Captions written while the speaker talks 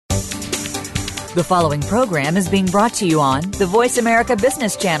The following program is being brought to you on the Voice America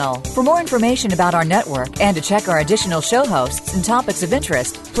Business Channel. For more information about our network and to check our additional show hosts and topics of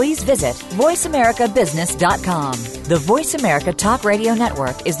interest, please visit voiceamericabusiness.com. The Voice America Talk Radio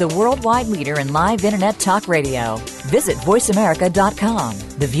Network is the worldwide leader in live Internet talk radio. Visit voiceamerica.com.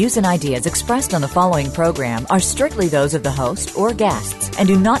 The views and ideas expressed on the following program are strictly those of the host or guests and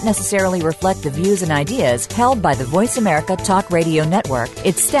do not necessarily reflect the views and ideas held by the Voice America Talk Radio Network,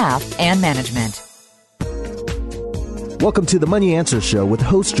 its staff, and management. Welcome to the Money Answer Show with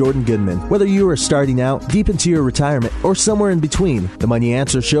host Jordan Goodman. Whether you are starting out, deep into your retirement, or somewhere in between, the Money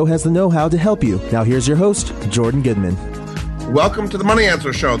Answer Show has the know-how to help you. Now here's your host, Jordan Goodman. Welcome to the Money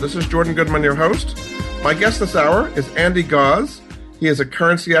Answer Show. This is Jordan Goodman, your host. My guest this hour is Andrew Gause. He is a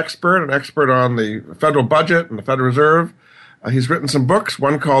currency expert, an expert on the federal budget and the Federal Reserve. He's written some books,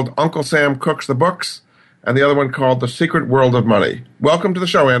 one called Uncle Sam Cooks the Books, and the other one called The Secret World of Money. Welcome to the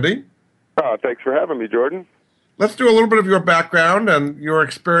show, Andy. Thanks for having me, Jordan. Let's do a little bit of your background and your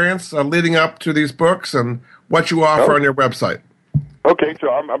experience leading up to these books and what you offer on your website. Okay, so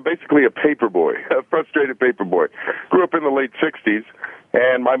I'm basically a paper boy, a frustrated paper boy. Grew up in the late 60s,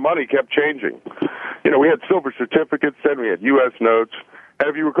 and my money kept changing. You know, we had silver certificates, then we had U.S. notes. And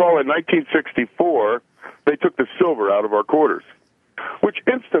if you recall, in 1964, they took the silver out of our quarters, which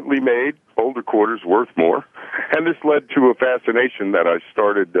instantly made older quarters worth more. And this led to a fascination that I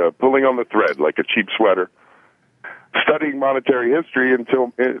started pulling on the thread like a cheap sweater, studying monetary history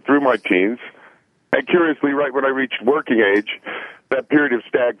until through my teens. And curiously, right when I reached working age, that period of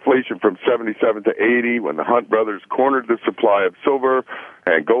stagflation from 77 to 80, when the Hunt brothers cornered the supply of silver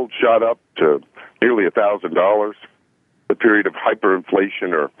and gold shot up to nearly $1,000, the period of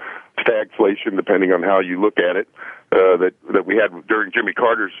hyperinflation or stagflation, depending on how you look at it, that we had during Jimmy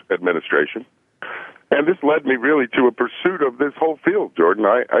Carter's administration. And this led me really to a pursuit of this whole field, Jordan.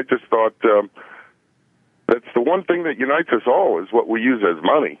 I just thought that's the one thing that unites us all is what we use as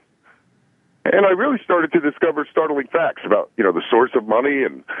money. And I really started to discover startling facts about, you know, the source of money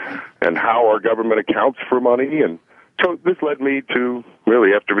and how our government accounts for money. And so this led me to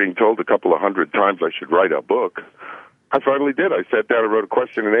really, after being told a couple of hundred times I should write a book, I finally did. I sat down and wrote a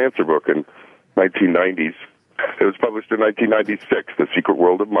question and answer book in 1990s. It was published in 1996, The Secret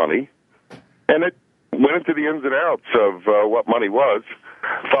World of Money. And it went into the ins and outs of what money was.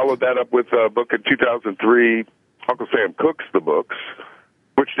 Followed that up with a book in 2003, Uncle Sam Cooks the Books,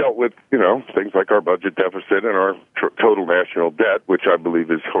 which dealt with, you know, things like our budget deficit and our total national debt, which I believe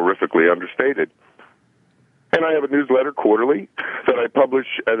is horrifically understated. And I have a newsletter quarterly that I publish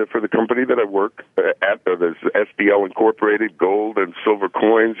for the company that I work at. There's SDL Incorporated, Gold and Silver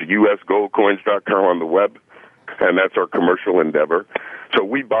Coins, usgoldcoins.com on the web, and that's our commercial endeavor. So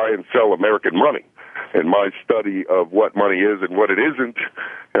we buy and sell American money. In my study of what money is and what it isn't,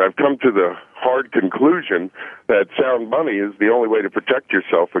 and I've come to the hard conclusion that sound money is the only way to protect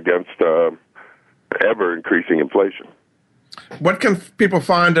yourself against ever-increasing inflation. What can people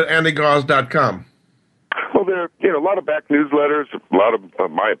find at andygause.com? Well, there are a lot of back newsletters, a lot of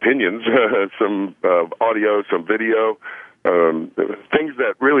my opinions, some audio, some video, things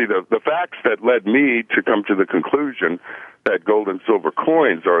that really, the facts that led me to come to the conclusion that gold and silver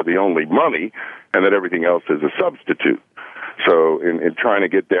coins are the only money and that everything else is a substitute. So in trying to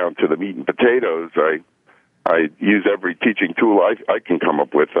get down to the meat and potatoes, I use every teaching tool I can come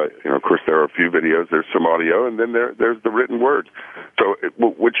up with. Of course, there are a few videos, there's some audio, and then there's the written word. So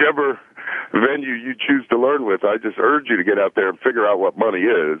whichever venue you choose to learn with, I just urge you to get out there and figure out what money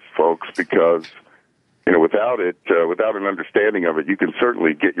is, folks, because without it, without an understanding of it, you can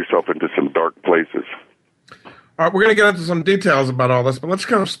certainly get yourself into some dark places. All right, we're going to get into some details about all this, but let's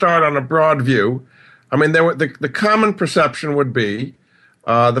kind of start on a broad view. I mean, the common perception would be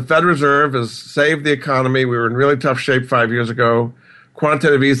the Federal Reserve has saved the economy. We were in really tough shape 5 years ago.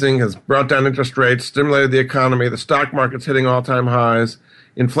 Quantitative easing has brought down interest rates, stimulated the economy. The stock market's hitting all-time highs.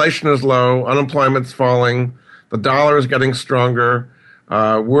 Inflation is low. Unemployment's falling. The dollar is getting stronger.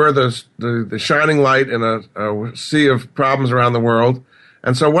 We're the shining light in a sea of problems around the world.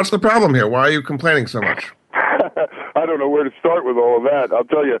 And so what's the problem here? Why are you complaining so much? I don't know where to start with all of that. I'll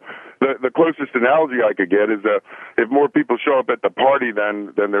tell you, the closest analogy I could get is if more people show up at the party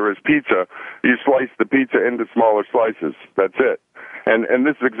than there is pizza, you slice the pizza into smaller slices. That's it. And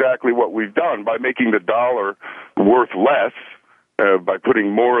this is exactly what we've done. By making the dollar worth less, by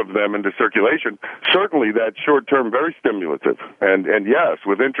putting more of them into circulation, certainly that's short-term very stimulative. And yes,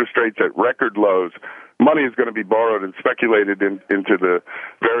 with interest rates at record lows, money is going to be borrowed and speculated into the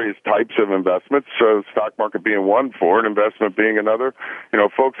various types of investments, so stock market being one, foreign investment being another.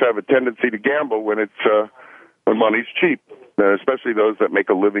 Folks have a tendency to gamble when money's cheap, especially those that make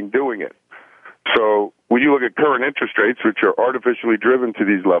a living doing it. So when you look at current interest rates, which are artificially driven to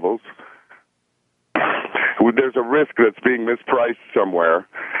these levels, there's a risk that's being mispriced somewhere,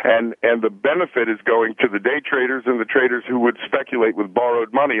 and the benefit is going to the day traders and the traders who would speculate with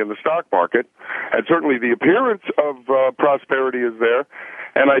borrowed money in the stock market. And certainly the appearance of prosperity is there.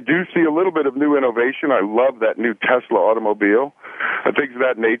 And I do see a little bit of new innovation. I love that new Tesla automobile, things of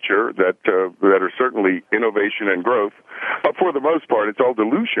that nature that are certainly innovation and growth. But for the most part, it's all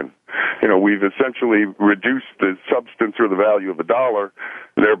dilution. We've essentially reduced the substance or the value of the dollar,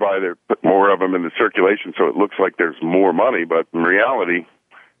 thereby they put more of them in the circulation, so it looks like there's more money. But in reality,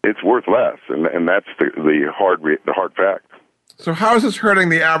 it's worth less, and that's the hard fact. So how is this hurting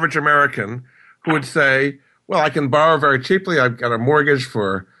the average American who would say, well, I can borrow very cheaply. I've got a mortgage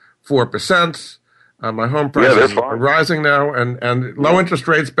for 4%. My home prices are rising now, and low interest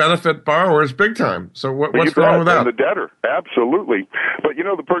rates benefit borrowers big time. So what's wrong with that? And the debtor, absolutely. But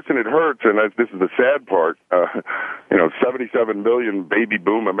the person it hurts, and this is the sad part. 77 million baby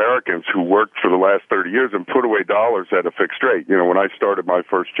boom Americans who worked for the last 30 years and put away dollars at a fixed rate. When I started my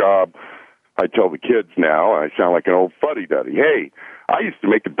first job, I tell the kids now, I sound like an old fuddy-duddy. Hey, I used to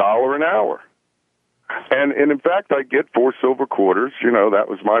make $1 an hour. And in fact, I get 4 silver quarters. That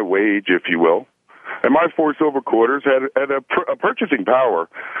was my wage, if you will. And my 4 silver quarters had a purchasing power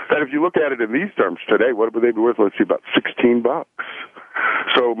that, if you look at it in these terms today, what would they be worth? Let's see, about $16.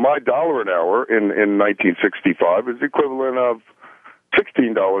 So my $1 an hour in 1965 is the equivalent of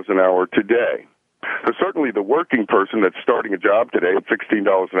 $16 an hour today. So certainly the working person that's starting a job today at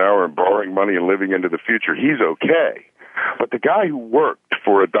 $16 an hour and borrowing money and living into the future, he's okay. But the guy who worked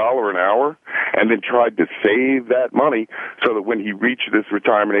for $1 an hour and then tried to save that money so that when he reached this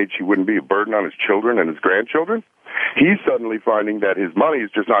retirement age, he wouldn't be a burden on his children and his grandchildren, he's suddenly finding that his money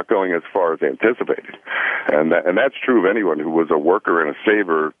is just not going as far as anticipated. And that's true of anyone who was a worker and a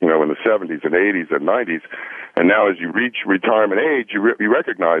saver, in the 70s and 80s and 90s. And now as you reach retirement age, you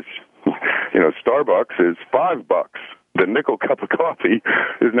recognize, Starbucks is $5. The nickel cup of coffee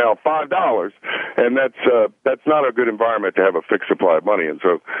is now $5, and that's not a good environment to have a fixed supply of money. And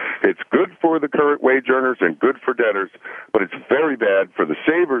so it's good for the current wage earners and good for debtors, but it's very bad for the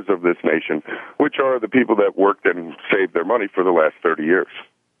savers of this nation, which are the people that worked and saved their money for the last 30 years.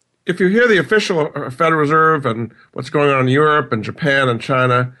 If you hear the official Federal Reserve and what's going on in Europe and Japan and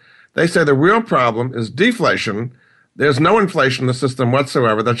China, they say the real problem is deflation. There's no inflation in the system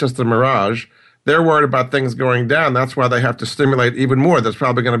whatsoever. That's just a mirage. They're worried about things going down. That's why they have to stimulate even more. There's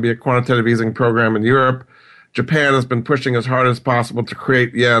probably going to be a quantitative easing program in Europe. Japan has been pushing as hard as possible to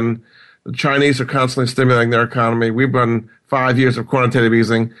create yen. The Chinese are constantly stimulating their economy. We've done 5 years of quantitative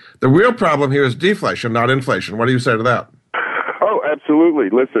easing. The real problem here is deflation, not inflation. What do you say to that? Oh, absolutely.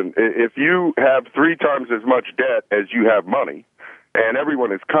 Listen, if you have 3 times as much debt as you have money, and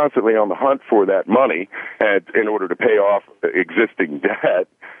everyone is constantly on the hunt for that money in order to pay off existing debt,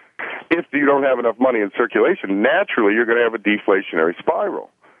 if you don't have enough money in circulation, naturally you're going to have a deflationary spiral.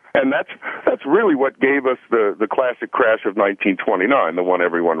 And that's really what gave us the classic crash of 1929, the one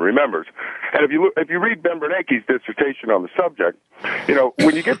everyone remembers. And if you read Ben Bernanke's dissertation on the subject,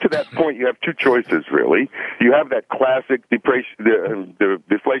 when you get to that point, you have 2 choices really. You have that classic the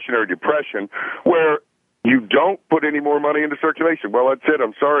deflationary depression where you don't put any more money into circulation. Well, that's it.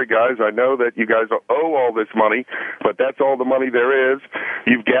 I'm sorry, guys. I know that you guys owe all this money, but that's all the money there is.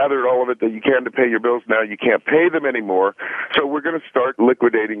 You've gathered all of it that you can to pay your bills. Now you can't pay them anymore, so we're going to start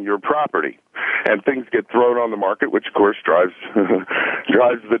liquidating your property. And things get thrown on the market, which, of course, drives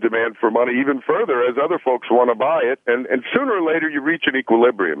the demand for money even further as other folks want to buy it. And sooner or later, you reach an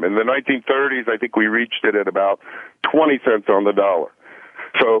equilibrium. In the 1930s, I think we reached it at about 20 cents on the dollar.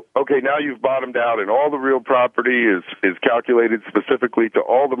 So, okay, now you've bottomed out and all the real property is calculated specifically to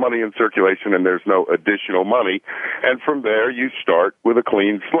all the money in circulation and there's no additional money. And from there, you start with a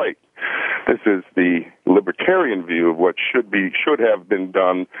clean slate. This is the libertarian view of what should have been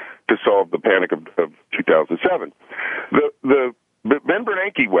done to solve the panic of 2007. The Ben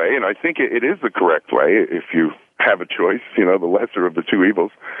Bernanke way, and I think it is the correct way if you have a choice, the lesser of the 2 evils,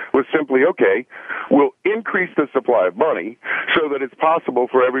 was simply, okay, we'll increase the supply of money so that it's possible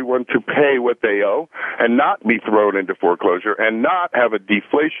for everyone to pay what they owe and not be thrown into foreclosure and not have a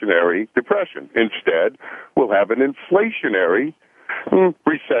deflationary depression. Instead, we'll have an inflationary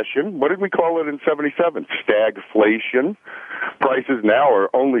recession. What did we call it in 77? Stagflation. Prices now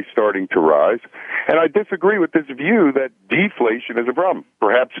are only starting to rise. And I disagree with this view that deflation is a problem.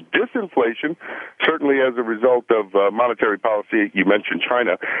 Perhaps disinflation, certainly as a result of monetary policy. You mentioned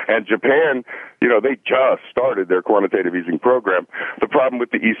China and Japan. They just started their quantitative easing program. The problem with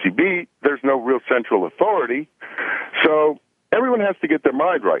the ECB, there's no real central authority. So everyone has to get their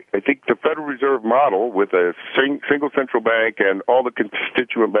mind right. I think the Federal Reserve model with a single central bank and all the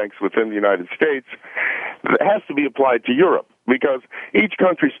constituent banks within the United States has to be applied to Europe, because each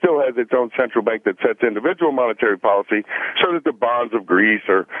country still has its own central bank that sets individual monetary policy so that the bonds of Greece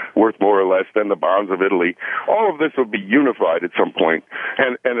are worth more or less than the bonds of Italy. All of this will be unified at some point,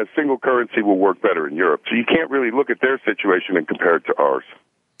 and a single currency will work better in Europe. So you can't really look at their situation and compare it to ours.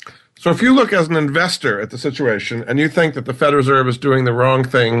 So if you look as an investor at the situation and you think that the Federal Reserve is doing the wrong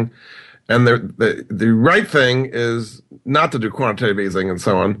thing and the right thing is not to do quantitative easing and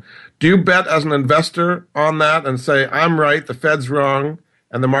so on, do you bet as an investor on that and say, I'm right, the Fed's wrong,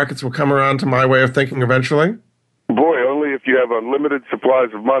 and the markets will come around to my way of thinking eventually? Boy, only if you have unlimited supplies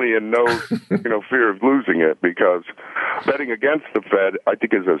of money and no fear of losing it, because betting against the Fed, I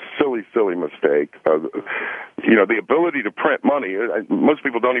think, is a silly, silly mistake. The ability to print money, most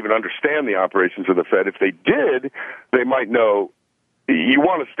people don't even understand the operations of the Fed. If they did, they might know you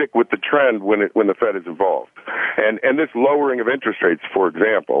want to stick with the trend when the Fed is involved. And this lowering of interest rates, for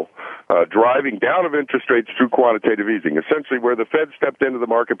example, driving down of interest rates through quantitative easing, essentially where the Fed stepped into the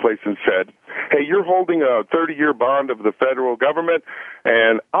marketplace and said, hey, you're holding a 30-year bond of the federal government,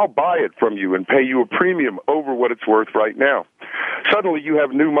 and I'll buy it from you and pay you a premium over what it's worth right now. Suddenly you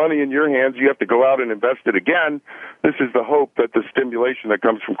have new money in your hands. You have to go out and invest it again. This is the hope that the stimulation that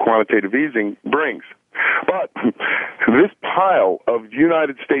comes from quantitative easing brings. But this pile of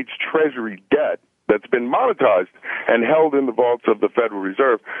United States Treasury debt that's been monetized and held in the vaults of the Federal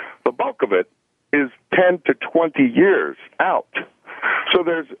Reserve, the bulk of it is 10 to 20 years out. So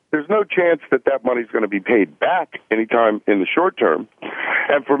there's no chance that money's going to be paid back anytime in the short term.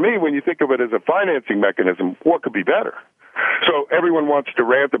 And for me, when you think of it as a financing mechanism, what could be better? So everyone wants to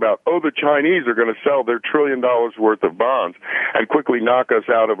rant about, the Chinese are going to sell their $1 trillion worth of bonds and quickly knock us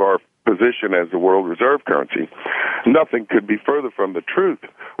out of our position as the world reserve currency. Nothing could be further from the truth,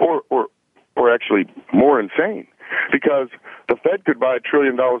 or actually more insane, because the Fed could buy $1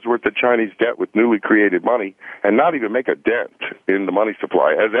 trillion worth of Chinese debt with newly created money and not even make a dent in the money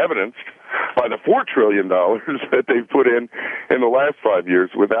supply, as evidenced by the $4 trillion that they've put in the last 5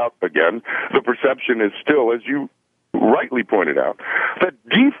 years without, again, the perception is still, as you rightly pointed out, that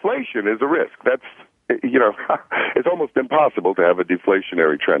deflation is a risk. That's, it's almost impossible to have a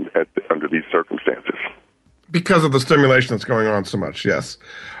deflationary trend under these circumstances. Because of the stimulation that's going on so much, yes.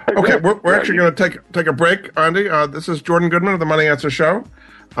 Exactly. Okay, we're actually going to take a break, Andy. This is Jordan Goodman of the Money Answer Show.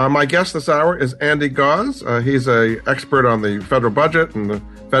 My guest this hour is Andy Gause. He's an expert on the federal budget and the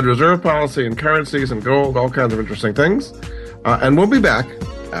Federal Reserve policy and currencies and gold, all kinds of interesting things. And we'll be back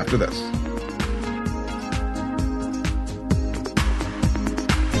after this.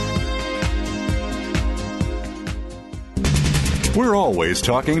 We're always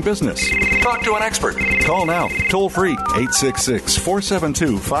talking business. Talk to an expert. Call now, toll free,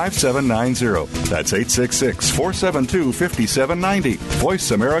 866-472-5790. That's 866-472-5790.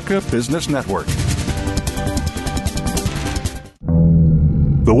 Voice America Business Network.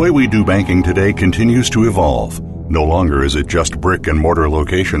 The way we do banking today continues to evolve. No longer is it just brick and mortar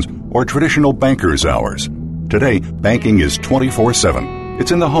locations or traditional banker's hours. Today, banking is 24/7.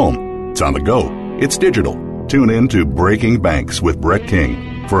 It's in the home. It's on the go. It's digital. Tune in to Breaking Banks with Brett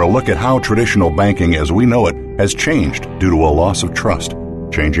King for a look at how traditional banking as we know it has changed due to a loss of trust,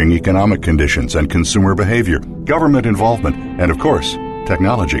 changing economic conditions and consumer behavior, government involvement, and of course,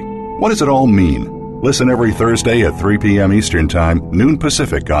 technology. What does it all mean? Listen every Thursday at 3 p.m. Eastern Time, noon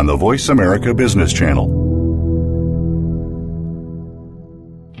Pacific on the Voice America Business Channel.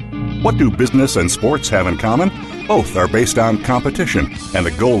 What do business and sports have in common? Both are based on competition, and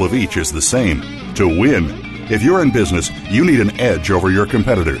the goal of each is the same: to win. If you're in business, you need an edge over your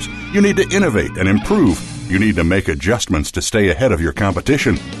competitors. You need to innovate and improve. You need to make adjustments to stay ahead of your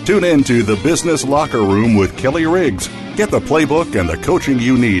competition. Tune in to The Business Locker Room with Kelly Riggs. Get the playbook and the coaching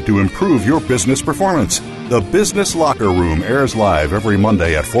you need to improve your business performance. The Business Locker Room airs live every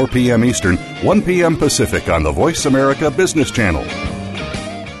Monday at 4 p.m. Eastern, 1 p.m. Pacific on the Voice America Business Channel.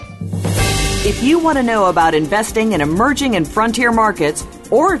 If you want to know about investing in emerging and frontier markets,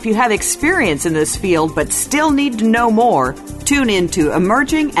 or if you have experience in this field but still need to know more, tune in to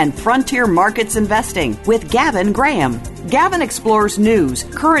Emerging and Frontier Markets Investing with Gavin Graham. Gavin explores news,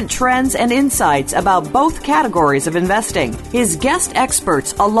 current trends, and insights about both categories of investing. His guest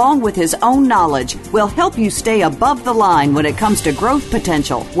experts, along with his own knowledge, will help you stay above the line when it comes to growth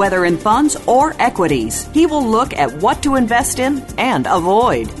potential, whether in funds or equities. He will look at what to invest in and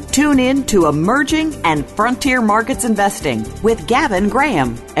avoid. Tune in to Emerging and Frontier Markets Investing with Gavin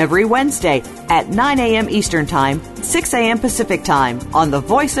Graham every Wednesday at 9 a.m. Eastern Time, 6 a.m. Pacific Time on the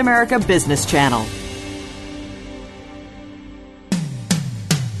Voice America Business Channel.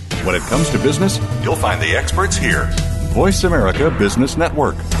 When it comes to business, you'll find the experts here. Voice America Business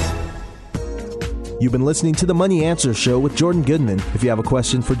Network. You've been listening to the Money Answer Show with Jordan Goodman. If you have a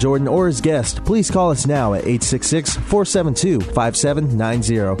question for Jordan or his guest, please call us now at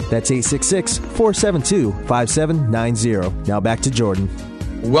 866-472-5790. That's 866-472-5790. Now back to Jordan.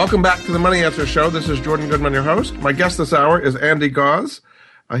 Welcome back to the Money Answer Show. This is Jordan Goodman, your host. My guest this hour is Andy Gause.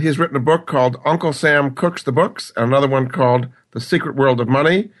 He's written a book called Uncle Sam Cooks the Books and another one called The Secret World of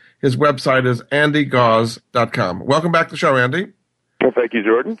Money. His website is andygause.com. Welcome back to the show, Andy. Well, thank you,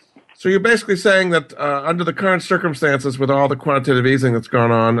 Jordan. So you're basically saying that under the current circumstances with all the quantitative easing that's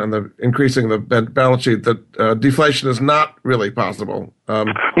going on and the increasing the balance sheet, that deflation is not really possible. No,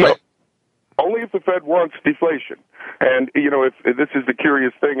 only if the Fed wants deflation. And, if this is the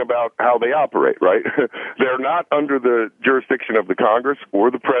curious thing about how they operate, right? They're not under the jurisdiction of the Congress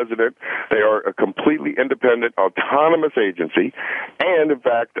or the president. They are a completely independent, autonomous agency. And, in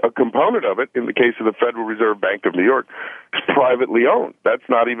fact, a component of it, in the case of the Federal Reserve Bank of New York, is privately owned. That's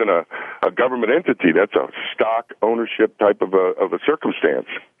not even a government entity. That's a stock ownership type of a circumstance.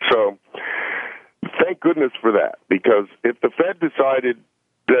 So thank goodness for that, because if the Fed decided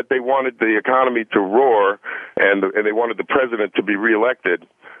that they wanted the economy to roar and they wanted the president to be reelected,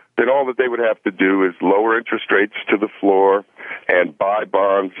 then all that they would have to do is lower interest rates to the floor and buy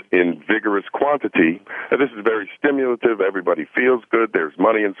bonds in vigorous quantity. And this is very stimulative. Everybody feels good. There's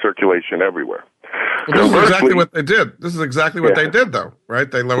money in circulation everywhere. Well, this is exactly what they did. This is exactly what they did, though, right?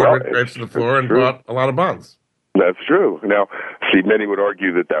 They lowered rates to the floor and bought a lot of bonds. That's true. Now, many would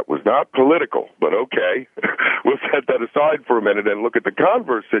argue that that was not political, but okay. We'll set that aside for a minute and look at the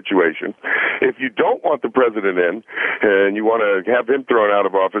converse situation. If you don't want the president in and you want to have him thrown out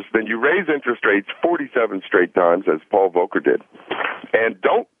of office, then you raise interest rates 47 straight times, as Paul Volcker did, and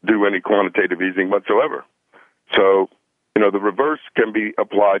don't do any quantitative easing whatsoever. So, the reverse can be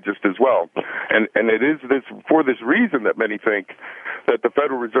applied just as well. And it is for this reason that many think that the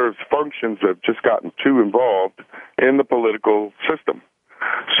Federal Reserve's functions have just gotten too involved in the political system.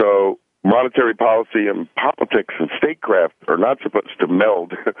 So monetary policy and politics and statecraft are not supposed to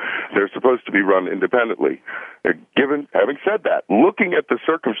meld. They're supposed to be run independently. Having said that, looking at the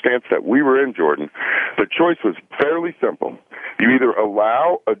circumstance that we were in, Jordan, the choice was fairly simple. You either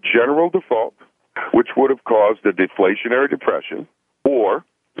allow a general default, which would have caused a deflationary depression, or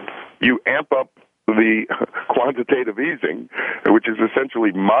you amp up the quantitative easing, which is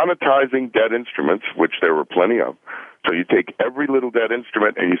essentially monetizing debt instruments, which there were plenty of. So you take every little debt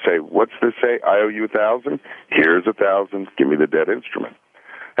instrument and you say, what's this say? I owe you 1,000. Here's 1,000. Give me the debt instrument.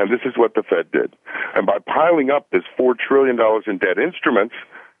 And this is what the Fed did. And by piling up this $4 trillion in debt instruments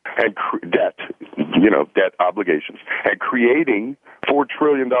and debt obligations, and creating $4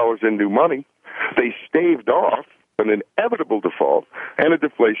 trillion in new money, they staved off an inevitable default and a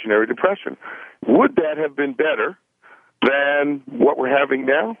deflationary depression. Would that have been better than what we're having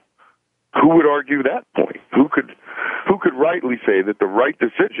now? Who would argue that point? Who could rightly say that the right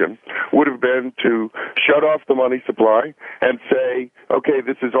decision would have been to shut off the money supply and say, okay,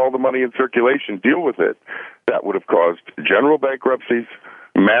 this is all the money in circulation, deal with it? That would have caused general bankruptcies,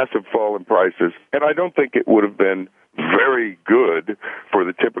 massive fall in prices, and I don't think it would have been very good for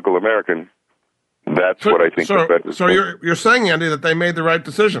the typical American. That's what I think. So you're saying, Andy, that they made the right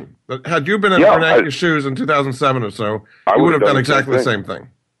decision. That had you been in Bernanke's shoes in 2007 or so, you would have done exactly the same thing.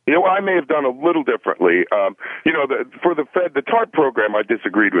 I may have done a little differently. For the Fed, the TARP program, I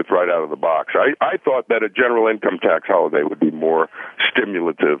disagreed with right out of the box. I thought that a general income tax holiday would be more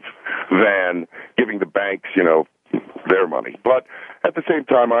stimulative than giving the banks, their money. But at the same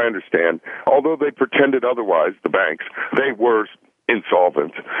time, I understand, although they pretended otherwise, the banks, they were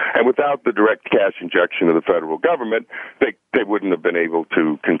insolvent. And without the direct cash injection of the federal government, they wouldn't have been able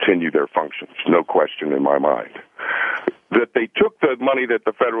to continue their functions. No question in my mind. That they took the money that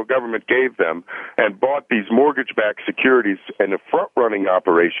the federal government gave them and bought these mortgage-backed securities in a front-running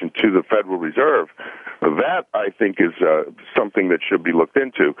operation to the Federal Reserve, that, I think, is something that should be looked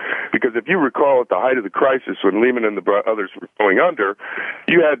into. Because if you recall, at the height of the crisis, when Lehman and the others were going under,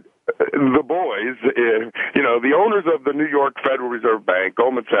 you had the boys, the owners of the New York Federal Reserve Bank,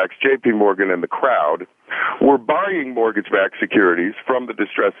 Goldman Sachs, J.P. Morgan, and the crowd were buying mortgage-backed securities from the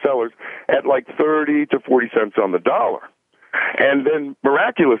distressed sellers at like 30 to 40 cents on the dollar. And then,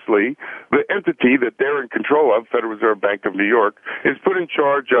 miraculously, the entity that they're in control of, Federal Reserve Bank of New York, is put in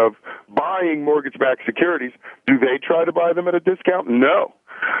charge of buying mortgage-backed securities. Do they try to buy them at a discount? No.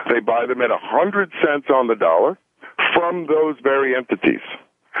 They buy them at 100 cents on the dollar from those very entities.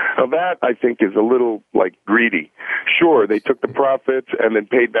 Now that, I think, is a little, greedy. Sure, they took the profits and then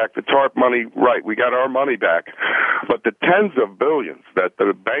paid back the TARP money. Right, we got our money back. But the tens of billions that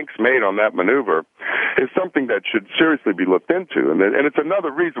the banks made on that maneuver is something that should seriously be looked into. And it's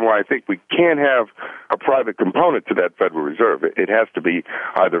another reason why I think we can't have a private component to that Federal Reserve. It has to be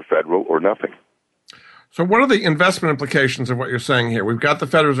either federal or nothing. So what are the investment implications of what you're saying here? We've got the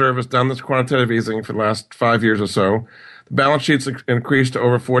Federal Reserve has done this quantitative easing for the last 5 years or so. The balance sheet's increased to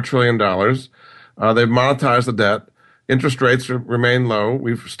over $4 trillion. They've monetized the debt. Interest rates remain low.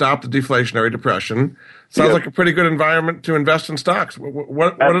 We've stopped the deflationary depression. Sounds like a pretty good environment to invest in stocks.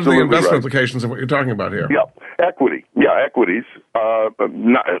 What are the investment implications of what you're talking about here? Yeah, equity. Yeah, equities. I'll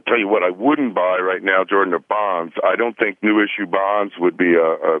tell you what, I wouldn't buy right now, Jordan, are bonds. I don't think new issue bonds would be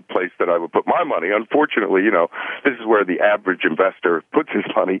a place that I would put my money. Unfortunately, this is where the average investor puts his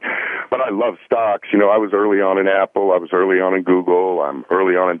money. But I love stocks. I was early on in Apple. I was early on in Google. I'm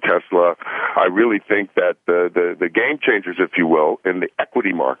early on in Tesla. I really think that the game changers, if you will, in the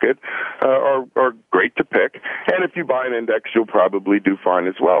equity market are great to pick. And if you buy an index, you'll probably do fine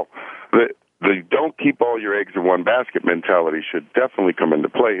as well. The don't keep all your eggs in one basket mentality should definitely come into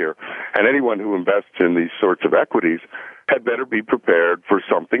play here. And anyone who invests in these sorts of equities had better be prepared for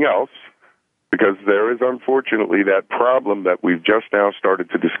something else, because there is unfortunately that problem that we've just now started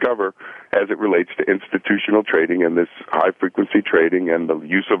to discover as it relates to institutional trading and this high-frequency trading and the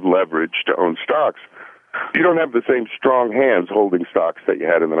use of leverage to own stocks. You don't have the same strong hands holding stocks that you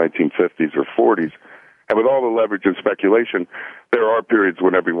had in the 1950s or 40s. And with all the leverage and speculation, there are periods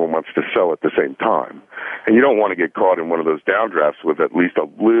when everyone wants to sell at the same time. And you don't want to get caught in one of those downdrafts with at least a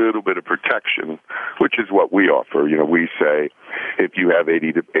little bit of protection, which is what we offer. We say if you have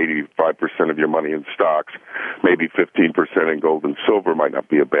 80 to 85% of your money in stocks, maybe 15% in gold and silver might not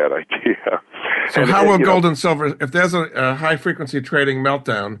be a bad idea. So how will gold and silver, if there's a high-frequency trading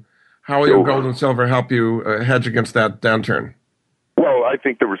meltdown, how will your gold and silver help you hedge against that downturn? Well, I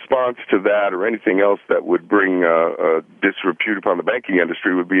think the response to that or anything else that would bring disrepute upon the banking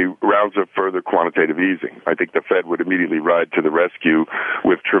industry would be rounds of further quantitative easing. I think the Fed would immediately ride to the rescue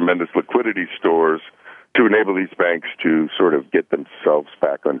with tremendous liquidity stores to enable these banks to sort of get themselves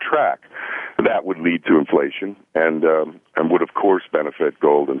back on track. That would lead to inflation and would, of course, benefit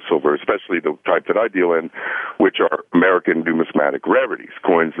gold and silver, especially the type that I deal in, which are American numismatic rarities,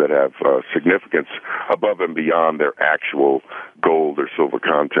 coins that have significance above and beyond their actual gold or silver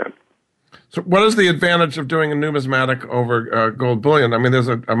content. So what is the advantage of doing a numismatic over gold bullion? I mean, there's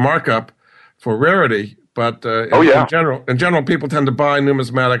a markup for rarity, but in general, people tend to buy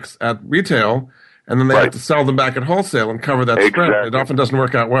numismatics at retail, and then they have to sell them back at wholesale and cover that spread. It often doesn't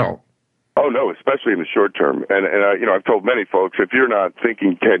work out well. Oh, no, especially in the short term. And I've told many folks, if you're not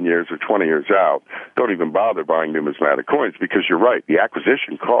thinking 10 years or 20 years out, don't even bother buying numismatic coins, because you're right. The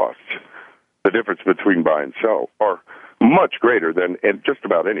acquisition costs, the difference between buy and sell, are much greater than in just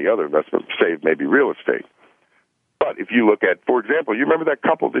about any other investment, save maybe real estate. But if you look at, for example, you remember that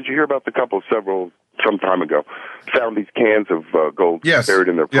couple? Did you hear about the couple some time ago? Found these cans of gold buried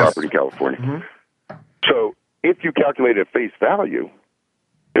in their property in California. Mm-hmm. So if you calculate at face value,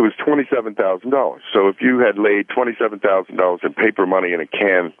 it was $27,000. So if you had laid $27,000 in paper money in a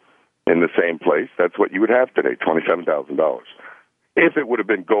can in the same place, that's what you would have today, $27,000. If it would have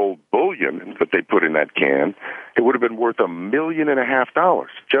been gold bullion that they put in that can, it would have been worth $1.5 million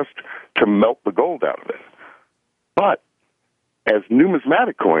just to melt the gold out of it. But as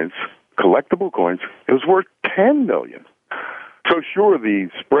numismatic coins, collectible coins, it was worth $10 million. So sure, the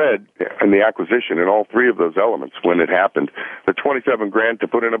spread and the acquisition and all three of those elements, when it happened, the $27,000 to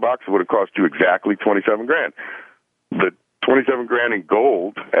put in a box would have cost you exactly $27,000. The $27,000 in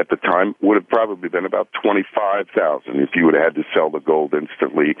gold at the time would have probably been about $25,000 if you would have had to sell the gold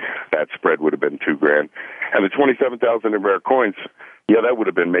instantly. That spread would have been $2,000, and the $27,000 in rare coins, that would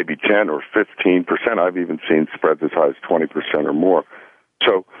have been maybe 10 or 15%. I've even seen spreads as high as 20% or more.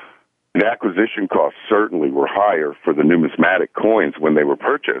 So the acquisition costs certainly were higher for the numismatic coins when they were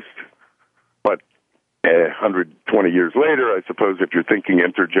purchased. But 120 years later, I suppose if you're thinking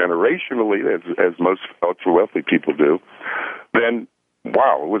intergenerationally, as most ultra-wealthy people do, then,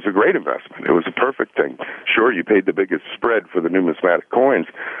 wow, it was a great investment. It was a perfect thing. Sure, you paid the biggest spread for the numismatic coins,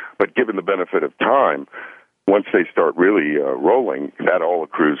 but given the benefit of time, once they start really rolling, that all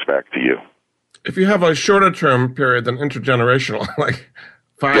accrues back to you. If you have a shorter-term period than intergenerational, like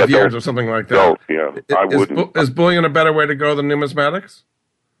 5 years or something like that. I wouldn't. Is bullion a better way to go than numismatics?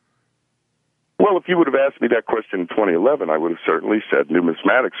 Well, if you would have asked me that question in 2011, I would have certainly said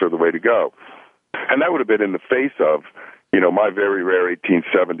numismatics are the way to go. And that would have been in the face of, my very rare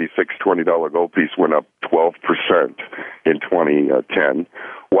 1876 $20 gold piece went up 12% in 2010,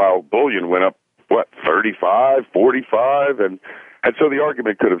 while bullion went up, 35, 45, and so the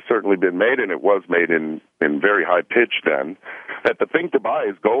argument could have certainly been made, and it was made in very high pitch then, that the thing to buy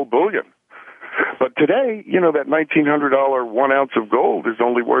is gold bullion. But today, that $1,900 1 ounce of gold is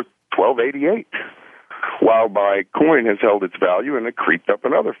only worth $12.88, while my coin has held its value and it creeped up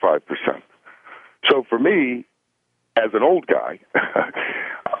another 5%. So for me, as an old guy,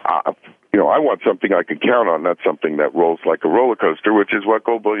 I want something I can count on, not something that rolls like a roller coaster, which is what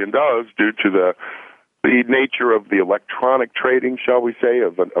gold bullion does due to the nature of the electronic trading, shall we say,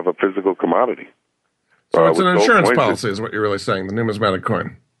 of a physical commodity. So it's an insurance policy is what you're really saying, the numismatic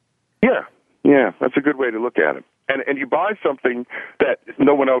coin. Yeah, that's a good way to look at it. And you buy something that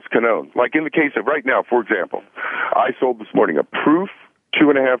no one else can own. Like in the case of right now, for example, I sold this morning a proof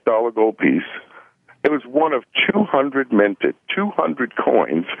 $2.50 gold piece. It was one of 200 minted, 200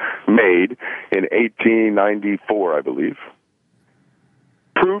 coins made in 1894, I believe.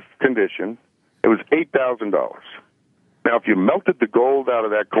 Proof condition. It was $8,000. Now, if you melted the gold out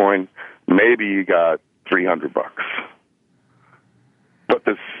of that coin, maybe you got $300. But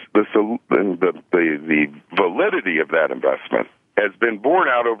the validity of that investment has been borne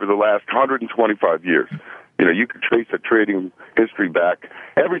out over the last 125 years. You can trace a trading history back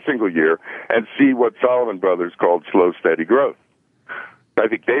every single year and see what Solomon Brothers called slow, steady growth. I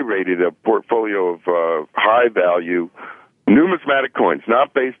think they rated a portfolio of high-value numismatic coins,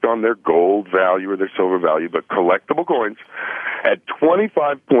 not based on their gold value or their silver value, but collectible coins, at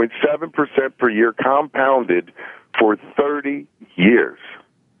 25.7% per year compounded for 30 years.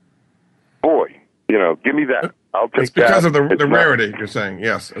 Boy, give me that. I'll take that. It's because of the rarity, you're saying,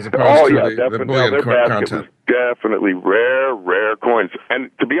 yes, as opposed to the bullion content. Was definitely rare coins.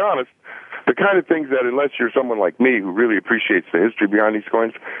 And to be honest, the kind of things that, unless you're someone like me who really appreciates the history behind these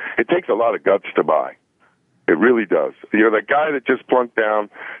coins, it takes a lot of guts to buy. It really does. The guy that just plunked down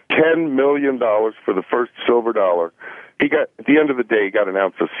 $10 million for the first silver dollar, he got, at the end of the day, he got an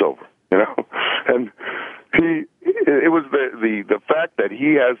ounce of silver, and it was the fact that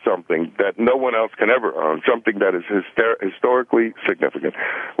he has something that no one else can ever own, something that is historically significant.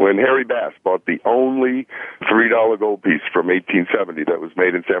 When Harry Bass bought the only $3 gold piece from 1870 that was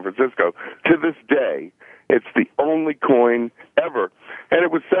made in San Francisco, to this day, it's the only coin ever. And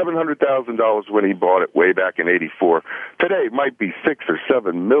it was $700,000 when he bought it way back in '84. Today it might be $6 or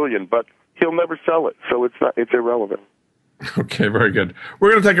 $7 million, but he'll never sell it, so it's irrelevant. Okay, very good.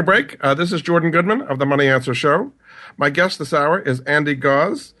 We're going to take a break. This is Jordan Goodman of the Money Answer Show. My guest this hour is Andy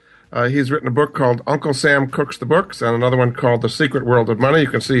Gause. He's written a book called Uncle Sam Cooks the Books and another one called The Secret World of Money. You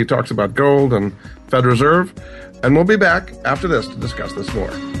can see he talks about gold and Fed Reserve. And we'll be back after this to discuss this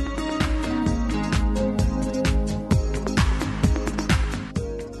more.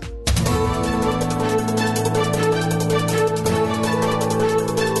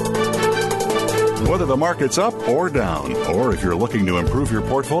 Whether the market's up or down, or if you're looking to improve your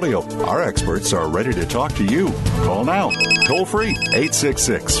portfolio, our experts are ready to talk to you. Call now. Toll free,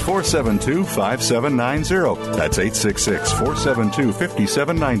 866-472-5790. That's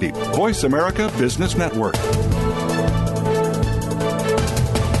 866-472-5790. Voice America Business Network.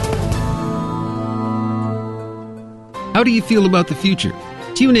 How do you feel about the future?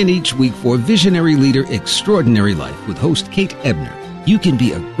 Tune in each week for Visionary Leader Extraordinary Life with host Kate Ebner. You can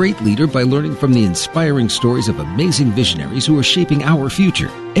be a great leader by learning from the inspiring stories of amazing visionaries who are shaping our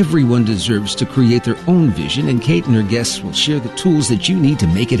future. Everyone deserves to create their own vision, and Kate and her guests will share the tools that you need to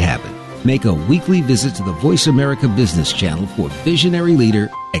make it happen. Make a weekly visit to the Voice America Business Channel for Visionary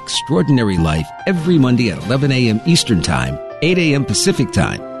Leader Extraordinary Life every Monday at 11 a.m. Eastern Time, 8 a.m. Pacific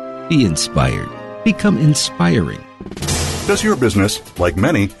Time. Be inspired. Become inspiring. Does your business, like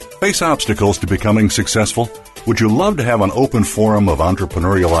many, face obstacles to becoming successful? Would you love to have an open forum of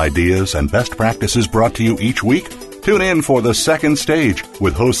entrepreneurial ideas and best practices brought to you each week? Tune in for The Second Stage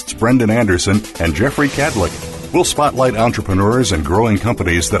with hosts Brendan Anderson and Jeffrey Cadlick. We'll spotlight entrepreneurs and growing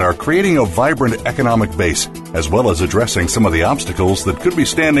companies that are creating a vibrant economic base, as well as addressing some of the obstacles that could be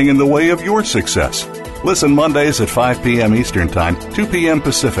standing in the way of your success. Listen Mondays at 5 p.m. Eastern Time, 2 p.m.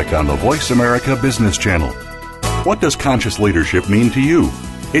 Pacific on the Voice America Business Channel. What does conscious leadership mean to you?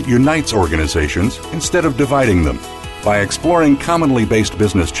 It unites organizations instead of dividing them. By exploring commonly based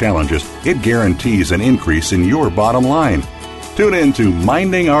business challenges, it guarantees an increase in your bottom line. Tune in to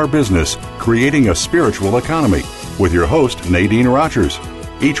Minding Our Business, Creating a Spiritual Economy with your host, Nadine Rogers.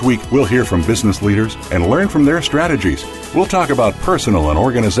 Each week, we'll hear from business leaders and learn from their strategies. We'll talk about personal and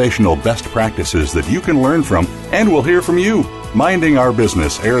organizational best practices that you can learn from, and we'll hear from you. Minding Our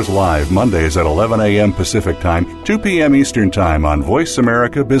Business airs live Mondays at 11 a.m. Pacific Time, 2 p.m. Eastern Time on Voice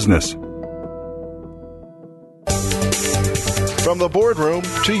America Business. From the boardroom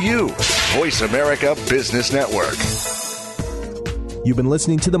to you. Voice America Business Network. You've been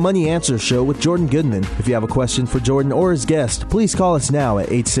listening to the Money Answer Show with Jordan Goodman. If you have a question for Jordan or his guest, please call us now at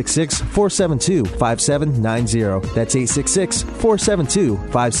 866-472-5790. That's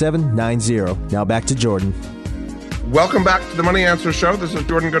 866-472-5790. Now back to Jordan. Welcome back to the Money Answer Show. This is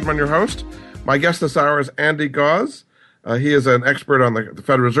Jordan Goodman, your host. My guest this hour is Andy Gause. He is an expert on the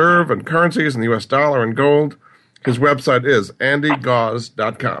Federal Reserve and currencies and the U.S. dollar and gold. His website is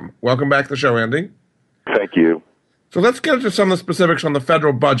andygause.com. Welcome back to the show, Andy. Thank you. So let's get into some of the specifics on the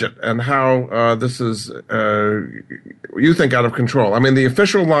federal budget and how this is, you think, out of control. I mean, the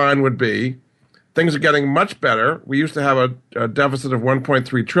official line would be things are getting much better. We used to have a deficit of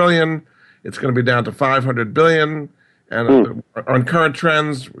 $1.3 trillion. It's going to be down to $500 billion. And on current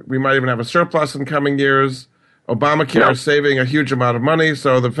trends, we might even have a surplus in coming years. Obamacare is saving a huge amount of money.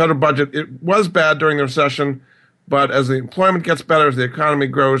 So the federal budget, it was bad during the recession, but as the employment gets better, as the economy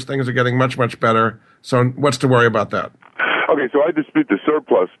grows, things are getting much, much better. So what's to worry about that? Okay, so I dispute the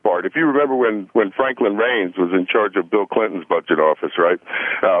surplus part. If you remember when Franklin Raines was in charge of Bill Clinton's budget office, right,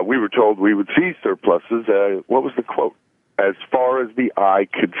 we were told we would see surpluses, what was the quote? As far as the eye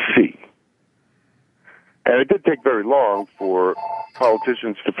could see. And it didn't take very long for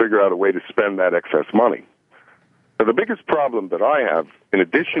politicians to figure out a way to spend that excess money. Now, the biggest problem that I have, in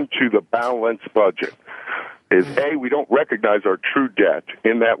addition to the balanced budget, is A, we don't recognize our true debt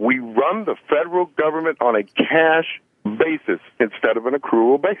in that we run the federal government on a cash basis instead of an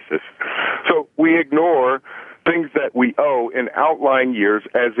accrual basis. So we ignore things that we owe in outlying years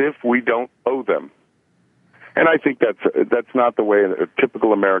as if we don't owe them. And I think that's not the way a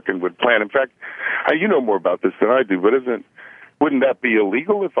typical American would plan. In fact, you know more about this than I do, but wouldn't that be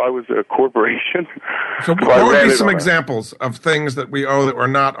illegal if I was a corporation? So what would be some examples of things that we owe that were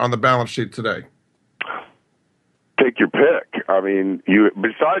not on the balance sheet today? Take your pick. I mean,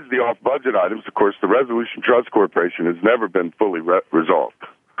 besides the off-budget items, of course, the Resolution Trust Corporation has never been fully resolved.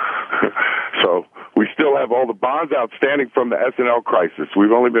 So we still have all the bonds outstanding from the S&L crisis.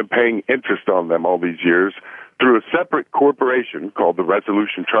 We've only been paying interest on them all these years through a separate corporation called the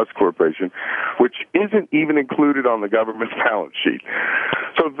Resolution Trust Corporation, which isn't even included on the government's balance sheet.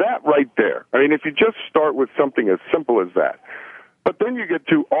 So that right there, I mean, if you just start with something as simple as that, but then you get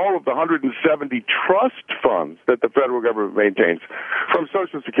to all of the 170 trust funds that the federal government maintains, from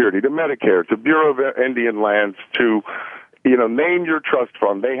Social Security to Medicare to Bureau of Indian Lands to, name your trust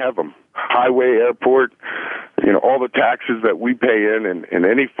fund. They have them. Highway, airport, all the taxes that we pay in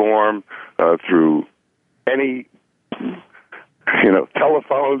any form through any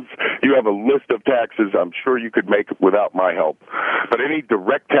telephones. You have a list of taxes I'm sure you could make without my help. But any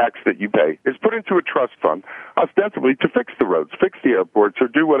direct tax that you pay is put into a trust fund, ostensibly to fix the roads, fix the airports, or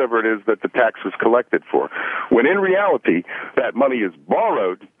do whatever it is that the tax was collected for. When in reality, that money is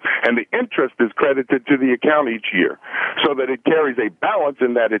borrowed and the interest is credited to the account each year, so that it carries a balance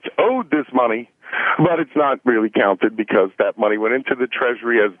in that it's owed this money, but it's not really counted because that money went into the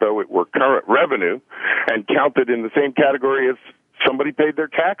Treasury as though it were current revenue and counted in the same category as somebody paid their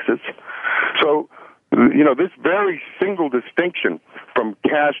taxes. So, this very single distinction from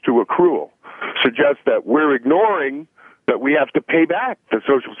cash to accrual suggests that we're ignoring that we have to pay back the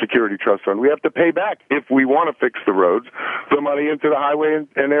Social Security Trust Fund. We have to pay back, if we want to fix the roads, the money into the Highway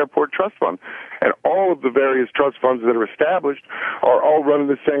and Airport Trust Fund. And all of the various trust funds that are established are all run in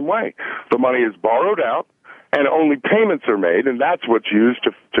the same way. The money is borrowed out, and only payments are made, and that's what's used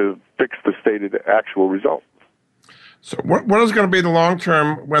to fix the stated actual result. So what is going to be the long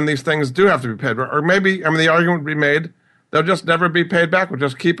term when these things do have to be paid? Or maybe, the argument would be made, they'll just never be paid back. We'll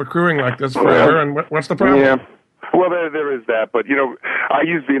just keep accruing like this forever. And what's the problem? Yeah. Well, there is that. But, I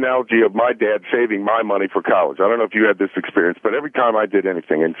use the analogy of my dad saving my money for college. I don't know if you had this experience, but every time I did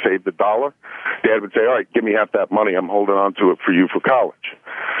anything and saved $1, Dad would say, all right, give me half that money. I'm holding on to it for you for college.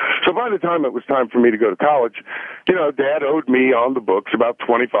 So by the time it was time for me to go to college, Dad owed me on the books about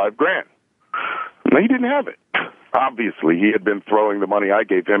 $25,000. Now, he didn't have it. Obviously, he had been throwing the money I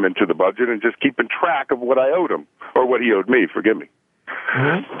gave him into the budget and just keeping track of what I owed him, or what he owed me, forgive me.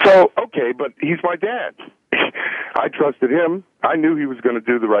 Mm-hmm. So, okay, but he's my dad. I trusted him. I knew he was going to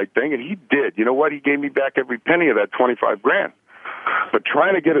do the right thing, and he did. You know what? He gave me back every penny of that $25,000. But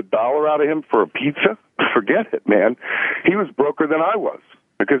trying to get $1 out of him for a pizza, forget it, man. He was broker than I was,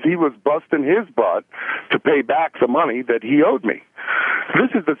 because he was busting his butt to pay back the money that he owed me.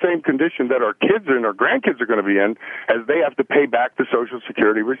 This is the same condition that our kids and our grandkids are going to be in, as they have to pay back the Social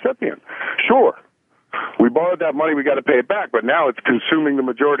Security recipient. Sure, we borrowed that money, we got to pay it back, but now it's consuming the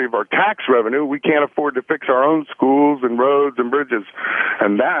majority of our tax revenue. We can't afford to fix our own schools and roads and bridges.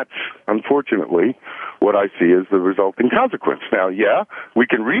 And that's, unfortunately, what I see as the resulting consequence. Now, yeah, we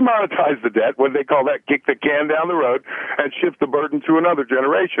can remonetize the debt, what they call that, kick the can down the road and shift the burden to another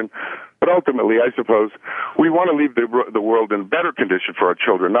generation. But ultimately, I suppose we want to leave the world in better condition for our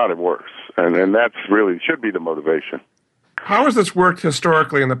children, not in worse. And that's really should be the motivation. How has this worked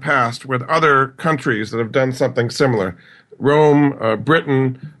historically in the past with other countries that have done something similar? Rome,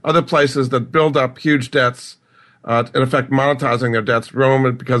 Britain, other places that build up huge debts, in effect monetizing their debts.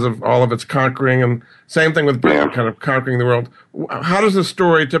 Rome, because of all of its conquering, and same thing with Britain, kind of conquering the world. How does this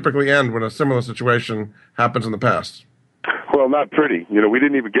story typically end when a similar situation happens in the past? Well, not pretty. We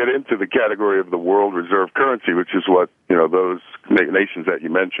didn't even get into the category of the world reserve currency, which is what, those nations that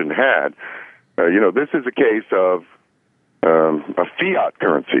you mentioned had. This is a case of a fiat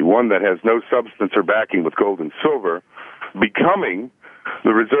currency, one that has no substance or backing with gold and silver, becoming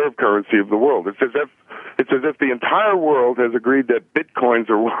the reserve currency of the world. It's as if the entire world has agreed that bitcoins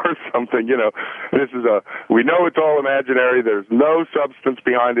are worth something. We know it's all imaginary. There's no substance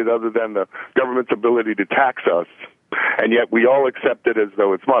behind it other than the government's ability to tax us, and yet we all accept it as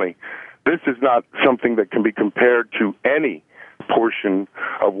though it's money. This is not something that can be compared to any portion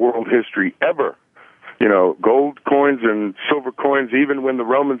of world history ever. Gold coins and silver coins, even when the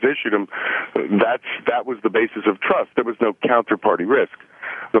Romans issued them, that was the basis of trust. There was no counterparty risk.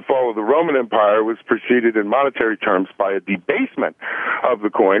 The fall of the Roman Empire was preceded in monetary terms by a debasement of the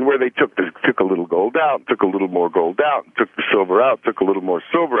coin, where they took a little gold out, took a little more gold out, took the silver out, took a little more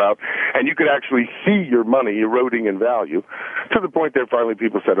silver out, and you could actually see your money eroding in value to the point that finally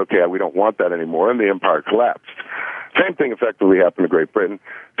people said, okay, we don't want that anymore, and the empire collapsed. Same thing effectively happened to Great Britain.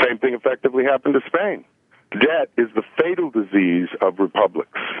 Same thing effectively happened to Spain. Debt is the fatal disease of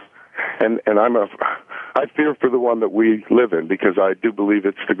republics. And I fear for the one that we live in, because I do believe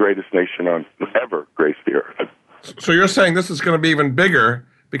it's the greatest nation on ever graced the earth. So you're saying this is going to be even bigger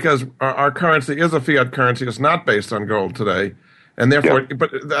because our currency is a fiat currency. It's not based on gold today. And therefore,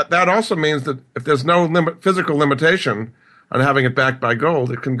 but that also means that if there's no physical limitation on having it backed by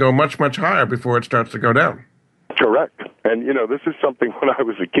gold, it can go much, much higher before it starts to go down. Correct. And, this is something when I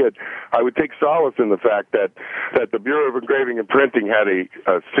was a kid, I would take solace in the fact that the Bureau of Engraving and Printing had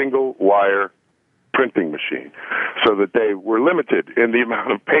a single-wire printing machine, so that they were limited in the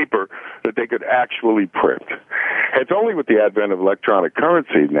amount of paper that they could actually print. It's only with the advent of electronic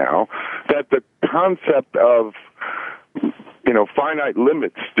currency now that the concept of finite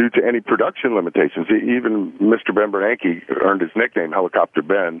limits due to any production limitations, even Mr. Ben Bernanke earned his nickname, Helicopter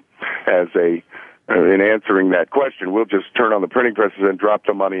Ben, as in answering that question. We'll just turn on the printing presses and drop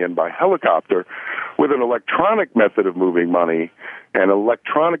the money in by helicopter. With an electronic method of moving money and an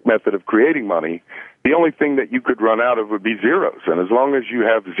electronic method of creating money, the only thing that you could run out of would be zeros. And as long as you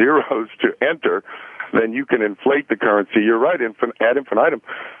have zeros to enter, then you can inflate the currency. You're right, ad infinitum.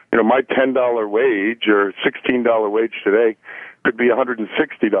 My $10 wage or $16 wage today could be a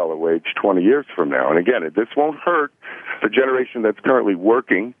 $160 wage 20 years from now. And again, this won't hurt the generation that's currently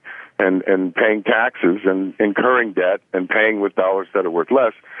working and paying taxes and incurring debt and paying with dollars that are worth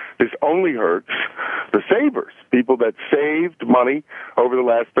less. This only hurts the savers, people that saved money over the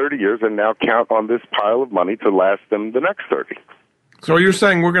last 30 years and now count on this pile of money to last them the next 30. So you're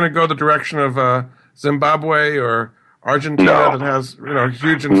saying we're going to go the direction of Zimbabwe or Argentina that has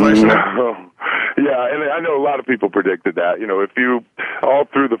huge inflation? No. Yeah, and I know a lot of people predicted that. If you, all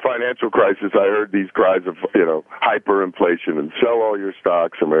through the financial crisis, I heard these cries of, hyperinflation and sell all your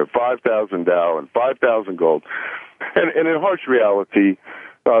stocks and we're at 5,000 Dow and 5,000 gold. And in harsh reality,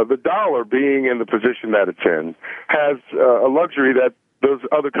 the dollar being in the position that it's in has a luxury that those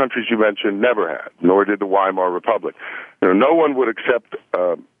other countries you mentioned never had, nor did the Weimar Republic. No one would accept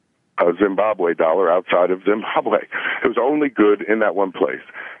a Zimbabwe dollar outside of Zimbabwe. It was only good in that one place.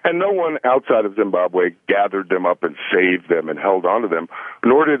 And no one outside of Zimbabwe gathered them up and saved them and held on to them,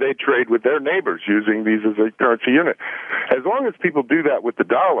 nor did they trade with their neighbors using these as a currency unit. As long as people do that with the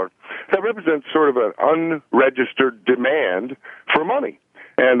dollar, that represents sort of an unregistered demand for money.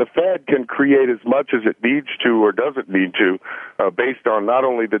 And the Fed can create as much as it needs to or doesn't need to based on not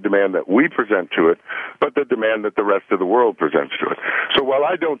only the demand that we present to it, but the demand that the rest of the world presents to it. So while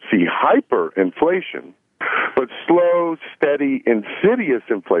I don't see hyperinflation, but slow, steady, insidious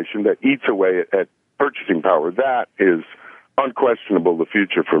inflation that eats away at purchasing power, that is unquestionable the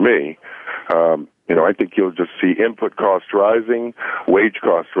future for me. I think you'll just see input costs rising, wage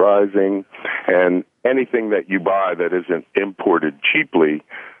costs rising, and anything that you buy that isn't imported cheaply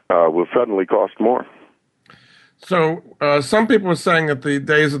will suddenly cost more. So some people are saying that the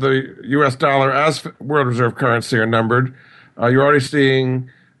days of the U.S. dollar as world reserve currency are numbered. You're already seeing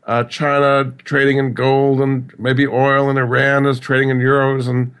China trading in gold and maybe oil, and Iran is trading in euros,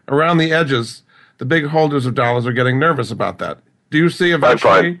 and around the edges, the big holders of dollars are getting nervous about that. Do you see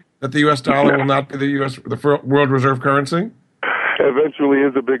eventually that the U.S. dollar will not be the world reserve currency? Eventually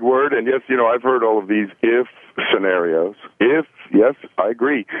is a big word, and yes, I've heard all of these if scenarios. If, yes, I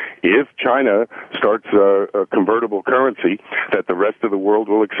agree, if China starts a convertible currency that the rest of the world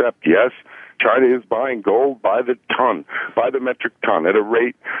will accept, yes, China is buying gold by the ton, by the metric ton, at a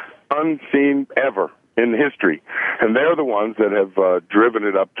rate unseen ever in history. And they're the ones that have driven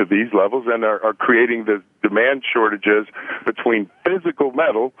it up to these levels and are creating the demand shortages between physical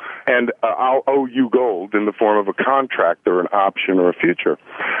metal and I'll owe you gold in the form of a contract or an option or a future.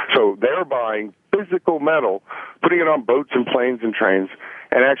 So they're buying physical metal, putting it on boats and planes and trains,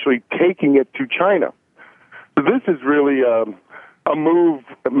 and actually taking it to China. So this is really a move,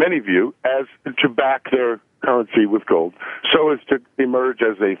 many view, as to back their currency with gold, so as to emerge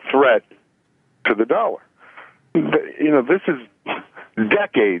as a threat to the dollar. This is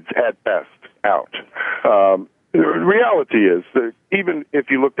decades at best out. The reality is that even if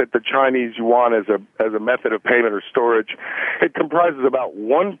you looked at the Chinese yuan as a method of payment or storage, it comprises about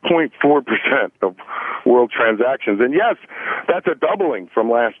 1.4% of world transactions. And yes, that's a doubling from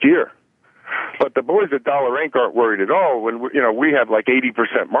last year. But the boys at Dollar Inc. aren't worried at all when we have like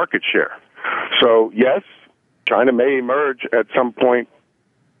 80% market share. So yes, China may emerge at some point,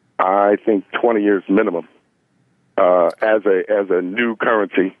 I think 20 years minimum, as a new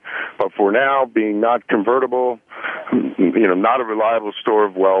currency. But for now, being not convertible, not a reliable store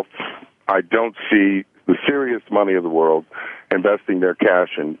of wealth, I don't see the serious money of the world investing their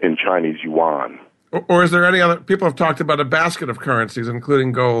cash in Chinese yuan. Or is there any other? People have talked about a basket of currencies,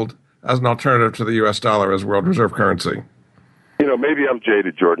 including gold, as an alternative to the U.S. dollar as world reserve currency. Maybe I'm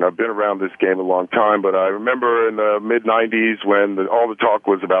jaded, Jordan. I've been around this game a long time, but I remember in the mid-'90s when all the talk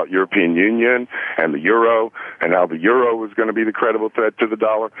was about European Union and the euro and how the euro was going to be the credible threat to the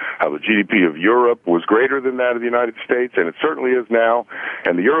dollar, how the GDP of Europe was greater than that of the United States, and it certainly is now.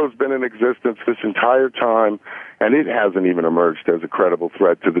 And the euro's been in existence this entire time, and it hasn't even emerged as a credible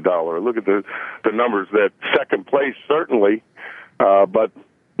threat to the dollar. Look at the numbers. That second place, certainly, but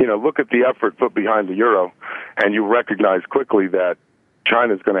look at the effort put behind the euro, and you recognize quickly that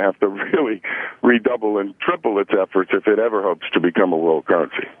China's going to have to really redouble and triple its efforts if it ever hopes to become a world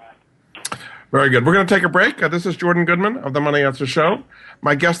currency. Very good. We're going to take a break. This is Jordan Goodman of the Money Answer Show.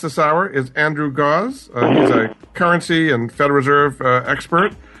 My guest this hour is Andrew Gause. He's a currency and Federal Reserve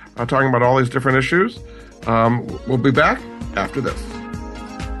expert, talking about all these different issues. We'll be back after this.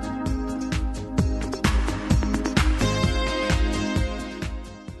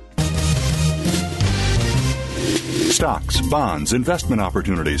 Stocks, bonds, investment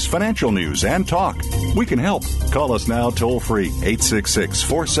opportunities, financial news, and talk. We can help. Call us now toll-free,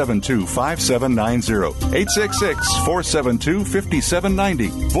 866-472-5790,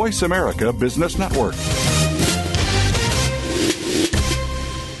 866-472-5790, Voice America Business Network.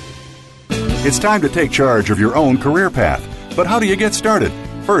 It's time to take charge of your own career path. But how do you get started?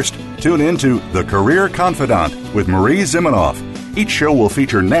 First, tune in to The Career Confidant with Marie Zimenoff. Each show will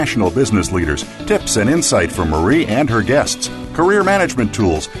feature national business leaders, tips and insight from Marie and her guests, career management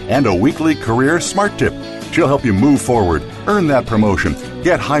tools, and a weekly career smart tip. She'll help you move forward, earn that promotion,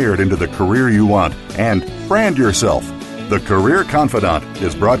 get hired into the career you want, and brand yourself. The Career Confidant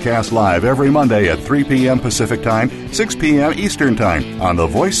is broadcast live every Monday at 3 p.m. Pacific Time, 6 p.m. Eastern Time on the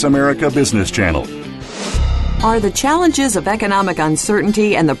Voice America Business Channel. Are the challenges of economic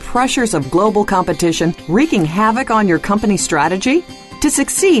uncertainty and the pressures of global competition wreaking havoc on your company's strategy? To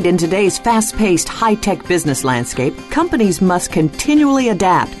succeed in today's fast-paced, high-tech business landscape, companies must continually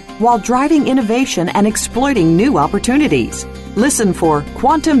adapt while driving innovation and exploiting new opportunities. Listen for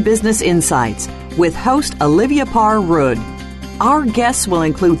Quantum Business Insights with host Olivia Parr-Rudd. Our guests will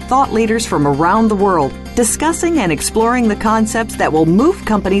include thought leaders from around the world discussing and exploring the concepts that will move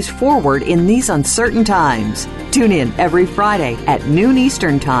companies forward in these uncertain times. Tune in every Friday at noon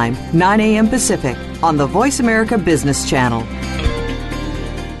Eastern Time, 9 a.m. Pacific on the Voice America Business Channel.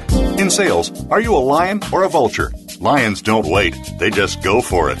 In sales, are you a lion or a vulture? Lions don't wait. They just go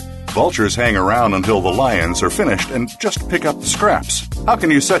for it. Vultures hang around until the lions are finished and just pick up the scraps. How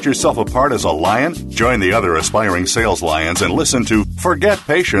can you set yourself apart as a lion? Join the other aspiring sales lions and listen to Forget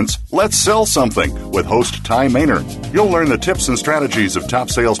Patience, Let's Sell Something with host Ty Maynard. You'll learn the tips and strategies of top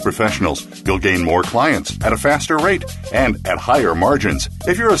sales professionals. You'll gain more clients at a faster rate and at higher margins.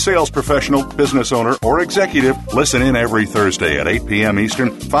 If you're a sales professional, business owner, or executive, listen in every Thursday at 8 p.m.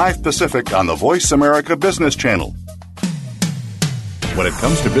 Eastern, 5 Pacific on the Voice America Business Channel. When it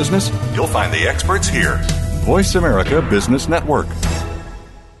comes to business, you'll find the experts here. Voice America Business Network.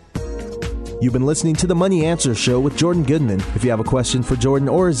 You've been listening to the Money Answer Show with Jordan Goodman. If you have a question for Jordan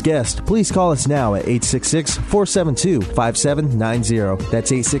or his guest, please call us now at 866-472-5790.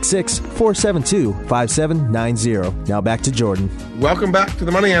 That's 866-472-5790. Now back to Jordan. Welcome back to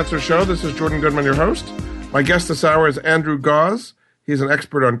the Money Answer Show. This is Jordan Goodman, your host. My guest this hour is Andrew Gause. He's an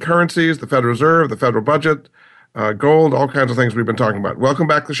expert on currencies, the Federal Reserve, the federal budget, gold, all kinds of things we've been talking about. Welcome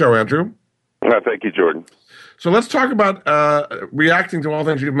back to the show, Andrew. Thank you, Jordan. So let's talk about reacting to all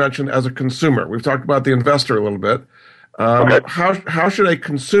things you've mentioned as a consumer. We've talked about the investor a little bit. Okay. How should a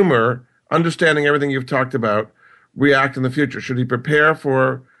consumer, understanding everything you've talked about, react in the future? Should he prepare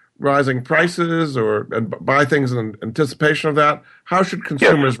for rising prices and buy things in anticipation of that? How should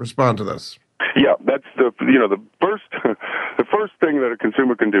consumers respond to this? Yeah, that's the first thing that a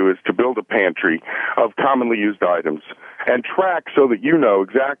consumer can do is to build a pantry of commonly used items and track so that you know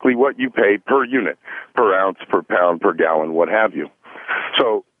exactly what you pay per unit, per ounce, per pound, per gallon, what have you.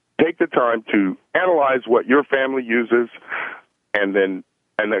 So take the time to analyze what your family uses, and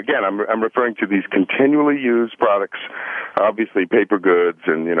again, I'm referring to these continually used products, obviously paper goods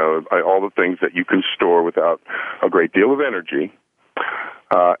and, all the things that you can store without a great deal of energy,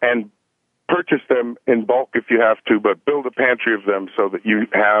 and purchase them in bulk if you have to, but build a pantry of them so that you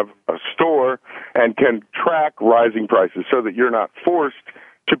have a store and can track rising prices so that you're not forced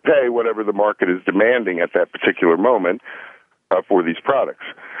to pay whatever the market is demanding at that particular moment for these products.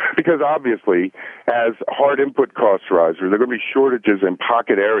 Because obviously, as hard input costs rise, there are going to be shortages in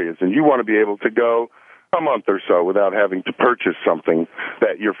pocket areas, and you want to be able to go a month or so without having to purchase something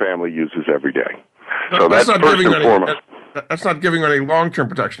that your family uses every day. So that's first and foremost. That's not giving any long-term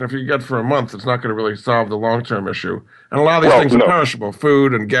protection. If you get for a month, it's not going to really solve the long-term issue. And a lot of these things are perishable,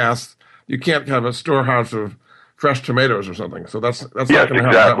 food and gas. You can't have a storehouse of fresh tomatoes or something. So that's not going to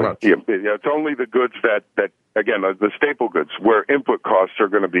help that much. Yeah, it's only the goods that again, the staple goods where input costs are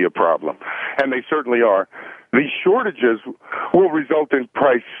going to be a problem. And they certainly are. These shortages will result in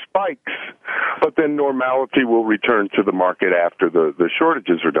price spikes, but then normality will return to the market after the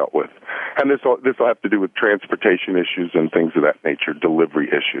shortages are dealt with. And this will have to do with transportation issues and things of that nature, delivery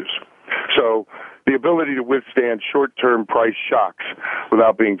issues. So the ability to withstand short-term price shocks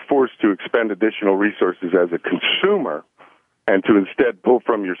without being forced to expend additional resources as a consumer and to instead pull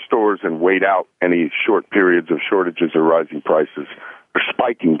from your stores and wait out any short periods of shortages or rising prices, or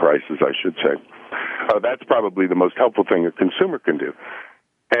spiking prices, I should say. That's probably the most helpful thing a consumer can do.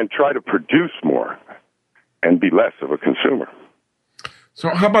 And try to produce more and be less of a consumer. So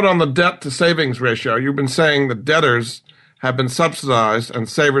how about on the debt to savings ratio? You've been saying that debtors have been subsidized and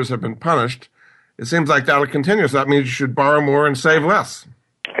savers have been punished. It seems like that'll continue. So that means you should borrow more and save less.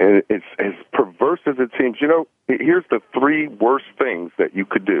 And it's as perverse as it seems. Here's the three worst things that you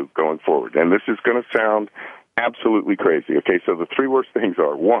could do going forward. And this is going to sound absolutely crazy. Okay, so the three worst things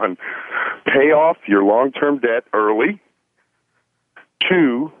are: 1, pay off your long-term debt early.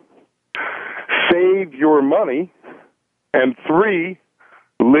 2, save your money. And 3,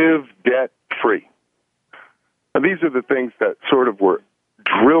 live debt-free. Now, these are the things that sort of were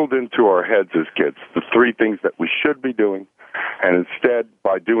drilled into our heads as kids, the three things that we should be doing. And instead,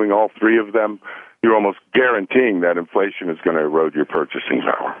 by doing all three of them, you're almost guaranteeing that inflation is going to erode your purchasing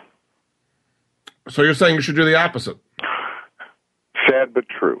power. So you're saying you should do the opposite? Sad but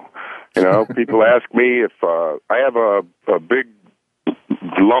true. People ask me if I have a big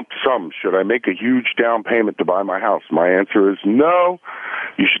lump sum, should I make a huge down payment to buy my house? My answer is no.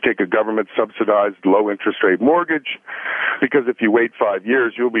 You should take a government-subsidized low-interest rate mortgage, because if you wait 5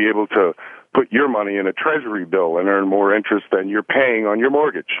 years, you'll be able to put your money in a treasury bill and earn more interest than you're paying on your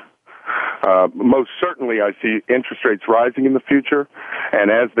mortgage. Most certainly, I see interest rates rising in the future, and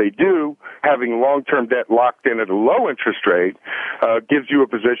as they do, having long-term debt locked in at a low interest rate gives you a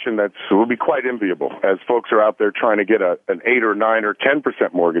position that will be quite enviable, as folks are out there trying to get an 8 or 9 or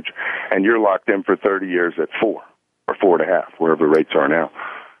 10% mortgage, and you're locked in for 30 years at 4 or 4.5, wherever rates are now.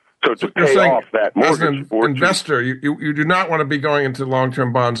 So to pay off that mortgage, as an investor, you do not want to be going into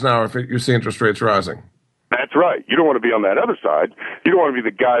long-term bonds now if you see interest rates rising. That's right. You don't want to be on that other side. You don't want to be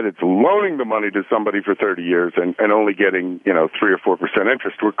the guy that's loaning the money to somebody for 30 years and only getting, 3 or 4%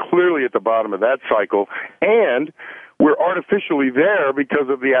 interest. We're clearly at the bottom of that cycle, and we're artificially there because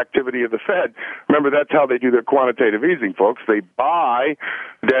of the activity of the Fed. Remember, that's how they do their quantitative easing, folks. They buy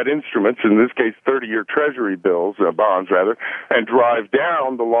debt instruments, in this case 30-year Treasury bills, bonds rather, and drive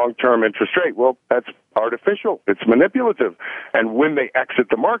down the long-term interest rate. Well, that's artificial. It's manipulative. And when they exit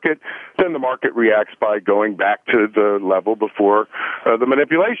the market, then the market reacts by going back to the level before the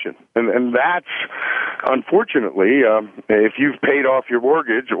manipulation. And that's, unfortunately, if you've paid off your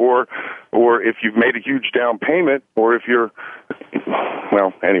mortgage or if you've made a huge down payment or if you're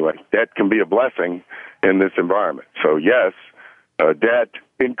well, anyway, debt can be a blessing in this environment. So yes, debt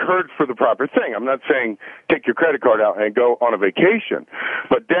incurred for the proper thing. I'm not saying take your credit card out and go on a vacation,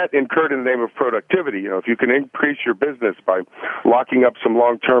 but debt incurred in the name of productivity. If you can increase your business by locking up some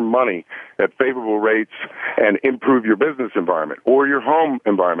long-term money at favorable rates and improve your business environment or your home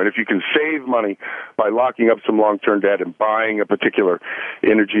environment, if you can save money by locking up some long-term debt and buying a particular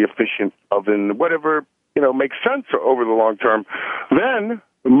energy-efficient oven, whatever, makes sense over the long term, then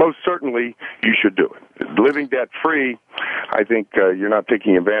most certainly you should do it. Living debt-free, I think you're not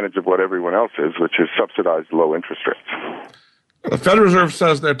taking advantage of what everyone else is, which is subsidized low interest rates. The Federal Reserve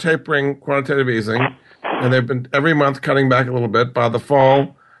says they're tapering quantitative easing, and they've been every month cutting back a little bit. By the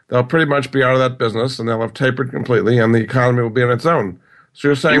fall, they'll pretty much be out of that business, and they'll have tapered completely, and the economy will be on its own. So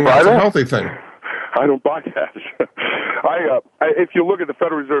you're saying that's a healthy thing? I don't buy that. If you look at the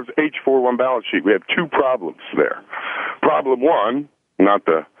Federal Reserve's H41 balance sheet, we have two problems there. Problem one, not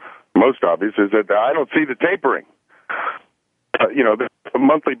the most obvious, is that I don't see the tapering. The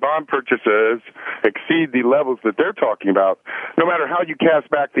monthly bond purchases exceed the levels that they're talking about, no matter how you cast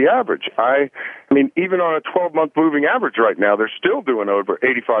back the average. I mean, even on a 12-month moving average right now, they're still doing over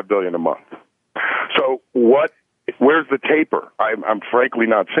 $85 billion a month. So where's the taper? I'm frankly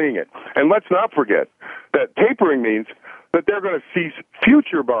not seeing it. And let's not forget that tapering means that they're going to cease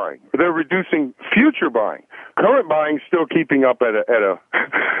future buying. They're reducing future buying. Current buying still keeping up at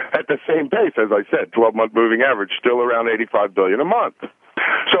the same pace, as I said, 12-month moving average, still around $85 billion a month.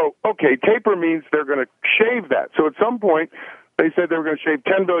 So, okay, taper means they're going to shave that. So at some point, they said they were going to shave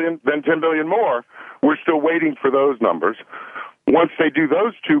 $10 billion, then $10 billion more. We're still waiting for those numbers. Once they do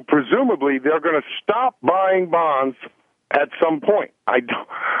those two, presumably they're going to stop buying bonds at some point. I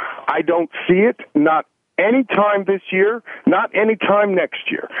don't see it, not any time this year, not any time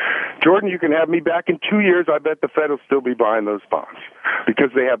next year. Jordan, you can have me back in 2 years. I bet the Fed will still be buying those bonds because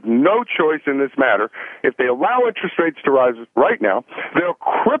they have no choice in this matter. If they allow interest rates to rise right now, they'll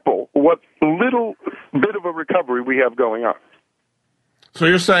cripple what little bit of a recovery we have going on. So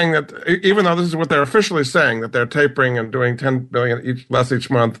you're saying that even though this is what they're officially saying, that they're tapering and doing $10 billion less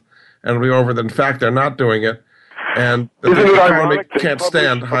each month and it'll be over, that in fact they're not doing it, and that the economy can't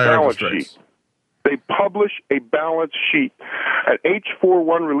stand higher interest rates. They publish a balance sheet. At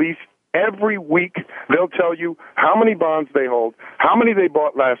H41 release every week, they'll tell you how many bonds they hold, how many they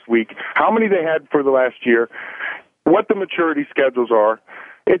bought last week, how many they had for the last year, what the maturity schedules are.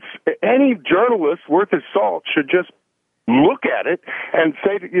 It's any journalist worth his salt should just look at it and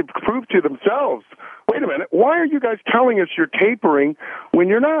prove to themselves, wait a minute, why are you guys telling us you're tapering when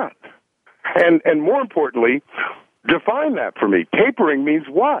you're not? And more importantly, define that for me. Tapering means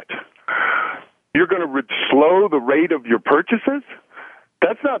what? You're going to slow the rate of your purchases?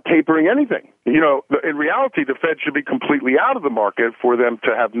 That's not tapering anything. In reality, the Fed should be completely out of the market for them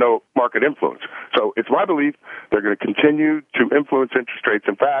to have no market influence. So it's my belief they're going to continue to influence interest rates.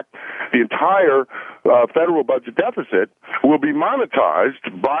 In fact, the entire federal budget deficit will be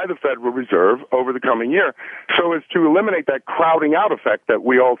monetized by the Federal Reserve over the coming year so as to eliminate that crowding out effect that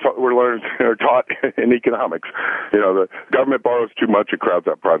we all were taught in economics. The government borrows too much, it crowds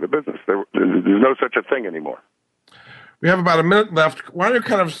out private business. There's no such a thing anymore. We have about a minute left. Why don't you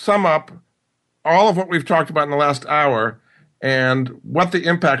kind of sum up all of what we've talked about in the last hour and what the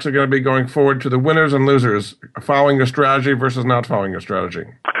impacts are going to be going forward to the winners and losers, following your strategy versus not following your strategy?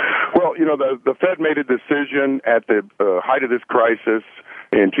 Well, the Fed made a decision at the height of this crisis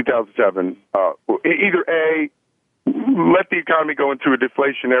in 2007, either A, let the economy go into a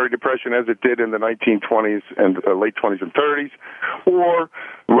deflationary depression as it did in the 1920s and late 20s and 30s, or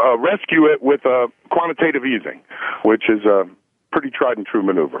rescue it with quantitative easing, which is a pretty tried and true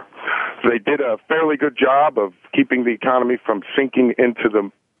maneuver. They did a fairly good job of keeping the economy from sinking into the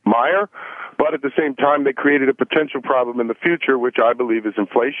mire, but at the same time, they created a potential problem in the future, which I believe is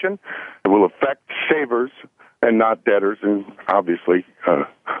inflation. It will affect savers and not debtors, and obviously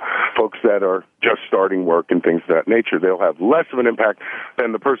folks that are just starting work and things of that nature. They'll have less of an impact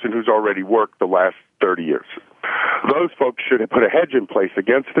than the person who's already worked the last 30 years. Those folks should have put a hedge in place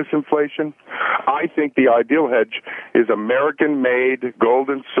against this inflation. I think the ideal hedge is American-made gold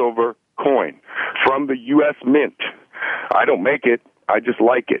and silver coin from the U.S. Mint. I don't make it. I just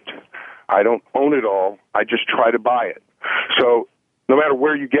like it. I don't own it all. I just try to buy it. So no matter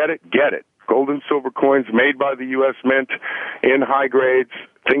where you get it, get it. Gold and silver coins made by the U.S. Mint in high grades,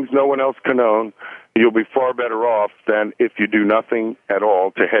 things no one else can own. You'll be far better off than if you do nothing at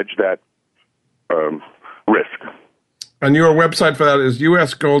all to hedge that risk. And your website for that is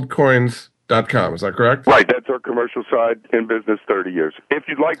usgoldcoins.com. inbusiness.com. Is that correct? Right. That's our commercial side, in business 30 years. If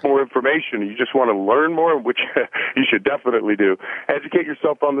you'd like more information, you just want to learn more, which you should definitely do, educate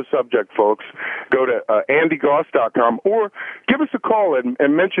yourself on the subject, folks. Go to andygause.com or give us a call and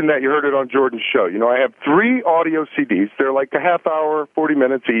mention that you heard it on Jordan's show. You know, I have 3 audio CDs. They're like a half hour, 40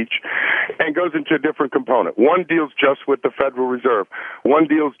 minutes each, and goes into a different component. One deals just with the Federal Reserve. One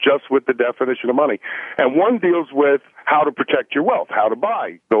deals just with the definition of money. And one deals with how to protect your wealth, how to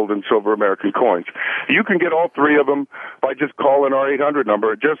buy gold and silver American coins. You can get all 3 of them by just calling our 800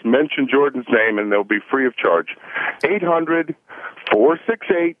 number. Just mention Jordan's name, and they'll be free of charge.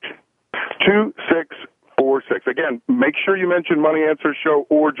 800-468-2646. Again, make sure you mention Money Answer Show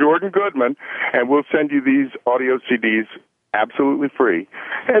or Jordan Goodman, and we'll send you these audio CDs absolutely free.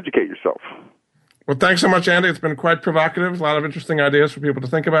 Educate yourself. Well, thanks so much, Andy. It's been quite provocative. A lot of interesting ideas for people to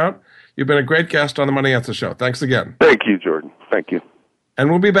think about. You've been a great guest on the Money Answer Show. Thanks again. Thank you, Jordan. Thank you. And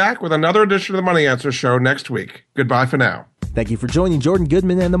we'll be back with another edition of the Money Answer Show next week. Goodbye for now. Thank you for joining Jordan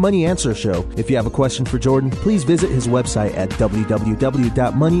Goodman and the Money Answer Show. If you have a question for Jordan, please visit his website at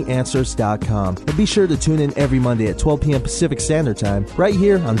www.moneyanswers.com. And be sure to tune in every Monday at 12 p.m. Pacific Standard Time, right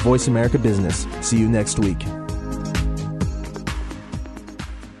here on Voice America Business. See you next week.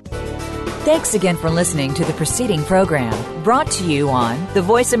 Thanks again for listening to the preceding program, brought to you on the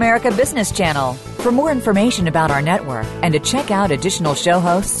Voice America Business Channel. For more information about our network and to check out additional show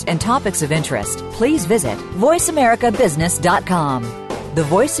hosts and topics of interest, please visit voiceamericabusiness.com. The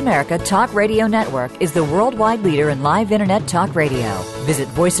Voice America Talk Radio Network is the worldwide leader in live Internet talk radio. Visit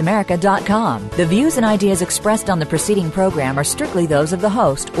voiceamerica.com. The views and ideas expressed on the preceding program are strictly those of the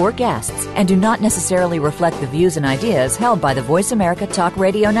host or guests and do not necessarily reflect the views and ideas held by the Voice America Talk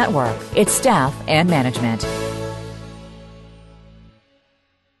Radio Network, its staff, and management.